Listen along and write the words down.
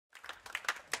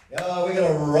Oh, we got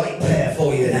a right pair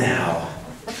for you now.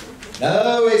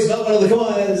 No, it's not one of the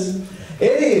choirs.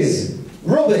 It is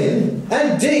Robin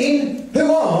and Dean,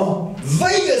 who are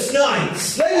Vegas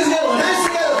Knights. Ladies and gentlemen, hands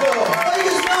together for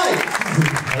Vegas Knights.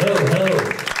 Hello, hello.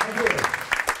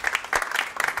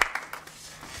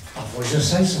 I was going to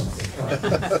say something.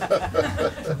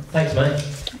 Thanks, mate.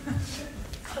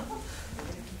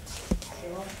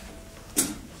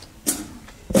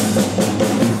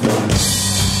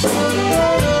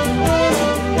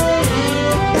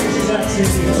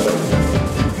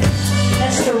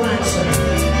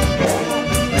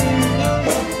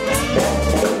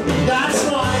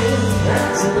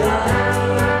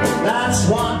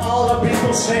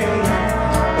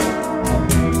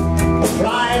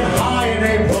 Flying high in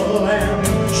April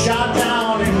and shot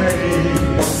down in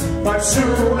May, but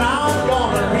soon I'm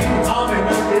gonna be coming a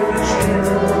different tune.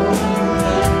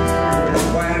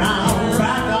 When I'm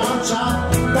back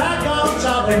on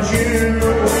top in June.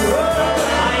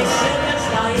 I said that's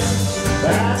life.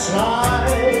 That's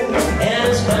life. And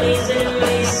as funny as it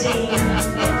may seem,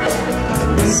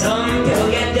 some people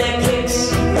get their kicks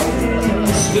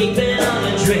sweeping on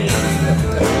a dream,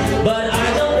 but I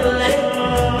don't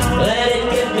let it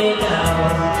get me down.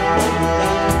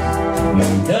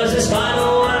 'Cause this final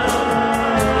world,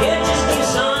 it just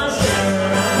keeps on spinning.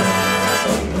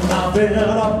 I've been a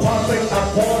puppet, a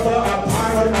pauper, a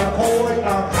pirate, a poet,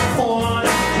 a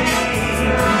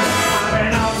quarantine. I've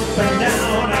been up and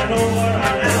down and over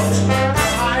and out.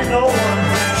 I know one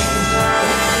thing.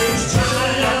 Each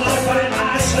time I find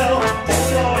myself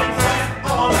going flat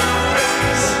on my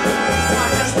face, I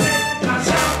just pick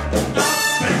myself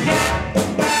up and get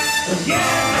back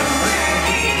again.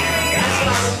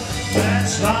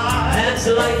 That's life. That's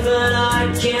the life that I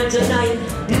can't deny.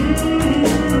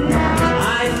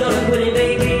 I thought of quitting,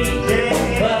 baby,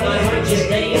 but my heart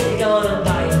just ain't gonna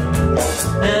bite.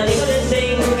 And even to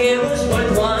think it was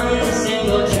worth one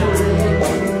single try,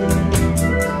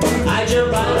 I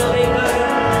jump out of paper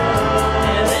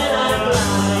and then I fly.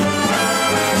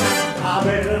 I've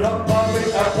been a puppet,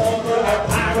 a pauper, a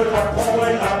pirate, a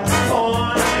poet,